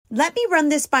Let me run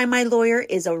this by my lawyer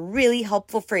is a really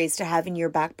helpful phrase to have in your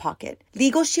back pocket.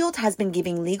 Legal Shield has been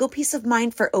giving legal peace of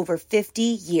mind for over 50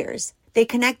 years. They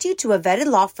connect you to a vetted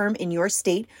law firm in your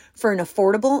state for an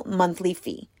affordable monthly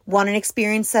fee. Want an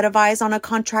experienced set of eyes on a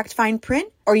contract fine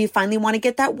print? Or you finally want to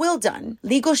get that will done?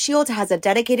 Legal Shield has a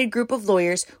dedicated group of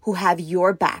lawyers who have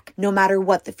your back, no matter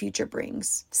what the future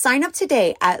brings. Sign up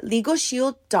today at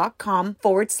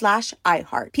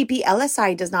LegalShield.com/iHeart.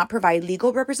 PPLSI does not provide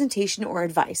legal representation or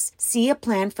advice. See a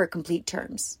plan for complete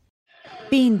terms.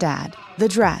 Bean Dad, The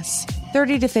Dress,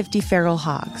 30 to 50 Feral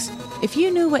Hogs. If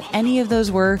you knew what any of those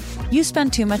were, you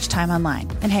spend too much time online.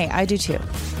 And hey, I do too.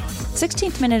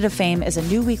 16th Minute of Fame is a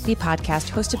new weekly podcast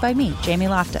hosted by me, Jamie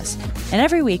Loftus. And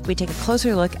every week we take a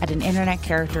closer look at an internet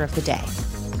character of the day.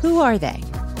 Who are they?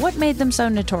 What made them so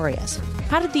notorious?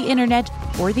 How did the internet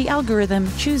or the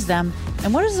algorithm choose them?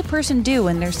 And what does a person do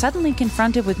when they're suddenly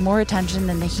confronted with more attention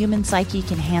than the human psyche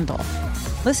can handle?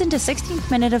 Listen to 16th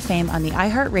Minute of Fame on the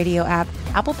iHeartRadio app,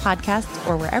 Apple Podcasts,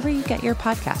 or wherever you get your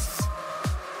podcasts.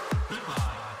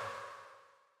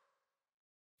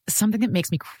 Something that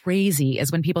makes me crazy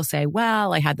is when people say,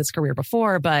 well, I had this career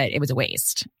before, but it was a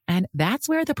waste. And that's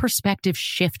where the perspective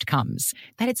shift comes,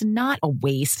 that it's not a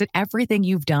waste, that everything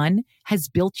you've done has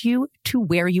built you to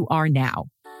where you are now.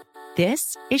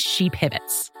 This is She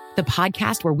Pivots, the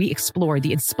podcast where we explore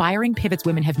the inspiring pivots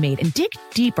women have made and dig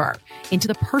deeper into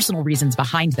the personal reasons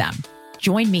behind them.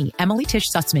 Join me, Emily Tish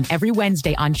Sussman, every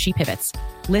Wednesday on She Pivots.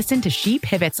 Listen to She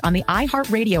Pivots on the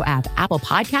iHeartRadio app, Apple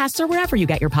Podcasts, or wherever you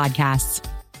get your podcasts.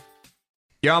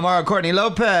 Yo, I'm Courtney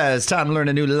Lopez. Time to learn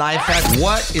a new life hack.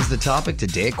 What is the topic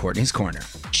today at Courtney's Corner?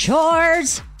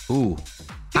 Chores. Ooh.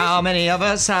 How many of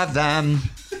us have them?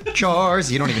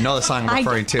 Chores. You don't even know the song I'm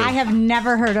referring to. I have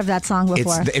never heard of that song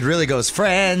before. It really goes,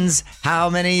 friends, how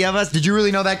many of us? Did you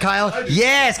really know that, Kyle?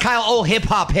 Yes, Kyle, old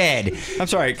hip-hop head. I'm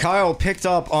sorry, Kyle picked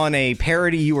up on a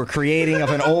parody you were creating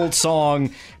of an old song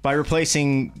by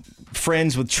replacing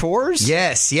friends with chores?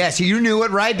 Yes. You knew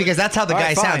it, right? Because that's how the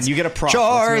guy sounds. You get a prop.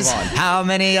 Chores. How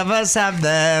many of us have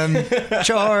them?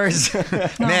 Chores.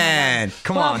 Man,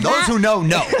 come on. Those who know.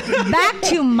 Back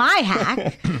to my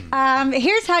hack.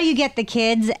 Here's how you get the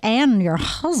kids and your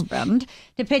husband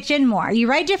to pitch in more. You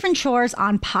write different chores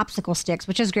on popsicle sticks,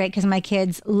 which is great because my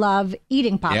kids love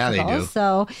eating popsicles. Yeah, they do.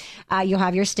 So you'll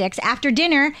have your sticks. After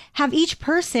dinner, have each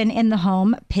person in the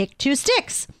home pick 2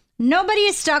 sticks. Nobody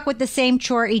is stuck with the same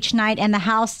chore each night, and the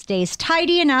house stays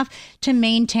tidy enough to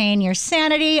maintain your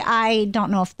sanity. I don't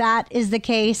know if that is the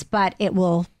case, but it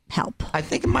will help. I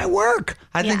think it might work.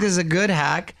 I think this is a good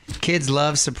hack. Kids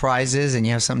love surprises, and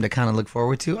you have something to kind of look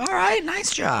forward to. All right,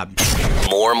 nice job.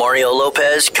 More Mario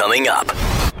Lopez coming up.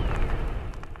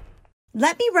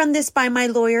 Let me run this by my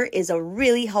lawyer is a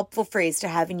really helpful phrase to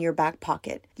have in your back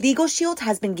pocket. Legal Shield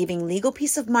has been giving legal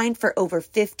peace of mind for over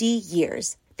 50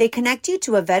 years. They connect you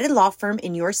to a vetted law firm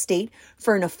in your state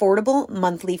for an affordable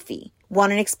monthly fee.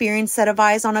 Want an experienced set of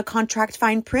eyes on a contract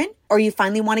fine print? Or you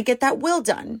finally want to get that will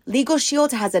done? Legal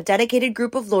Shield has a dedicated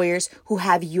group of lawyers who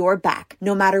have your back,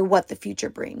 no matter what the future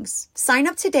brings. Sign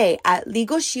up today at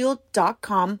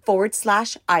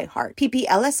LegalShield.com/iHeart.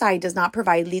 PPLSI does not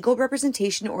provide legal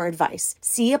representation or advice.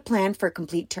 See a plan for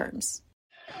complete terms.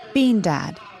 Bean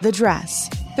Dad, The Dress,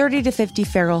 30 to 50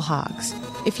 Feral Hogs.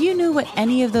 If you knew what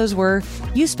any of those were,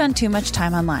 you spend too much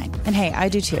time online. And hey, I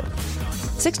do too.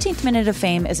 16th Minute of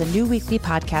Fame is a new weekly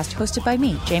podcast hosted by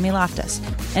me, Jamie Loftus.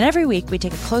 And every week we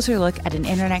take a closer look at an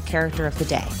internet character of the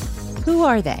day. Who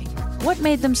are they? What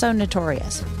made them so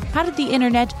notorious? How did the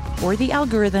internet or the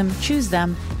algorithm choose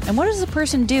them? And what does a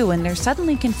person do when they're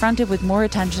suddenly confronted with more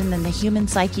attention than the human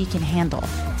psyche can handle?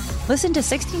 Listen to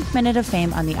 16th Minute of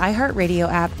Fame on the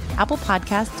iHeartRadio app, Apple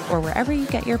Podcasts, or wherever you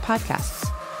get your podcasts.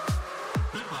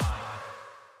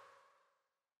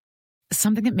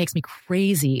 Something that makes me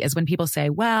crazy is when people say,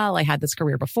 well, I had this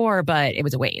career before, but it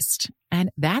was a waste. And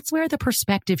that's where the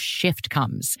perspective shift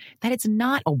comes, that it's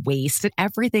not a waste, that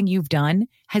everything you've done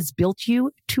has built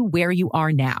you to where you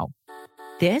are now.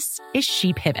 This is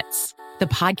She Pivots, the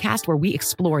podcast where we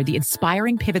explore the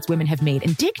inspiring pivots women have made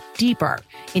and dig deeper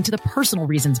into the personal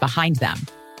reasons behind them.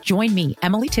 Join me,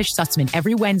 Emily Tish Sussman,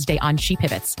 every Wednesday on She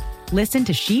Pivots. Listen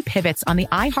to She Pivots on the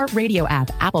iHeartRadio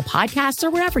app, Apple Podcasts, or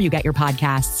wherever you get your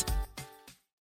podcasts.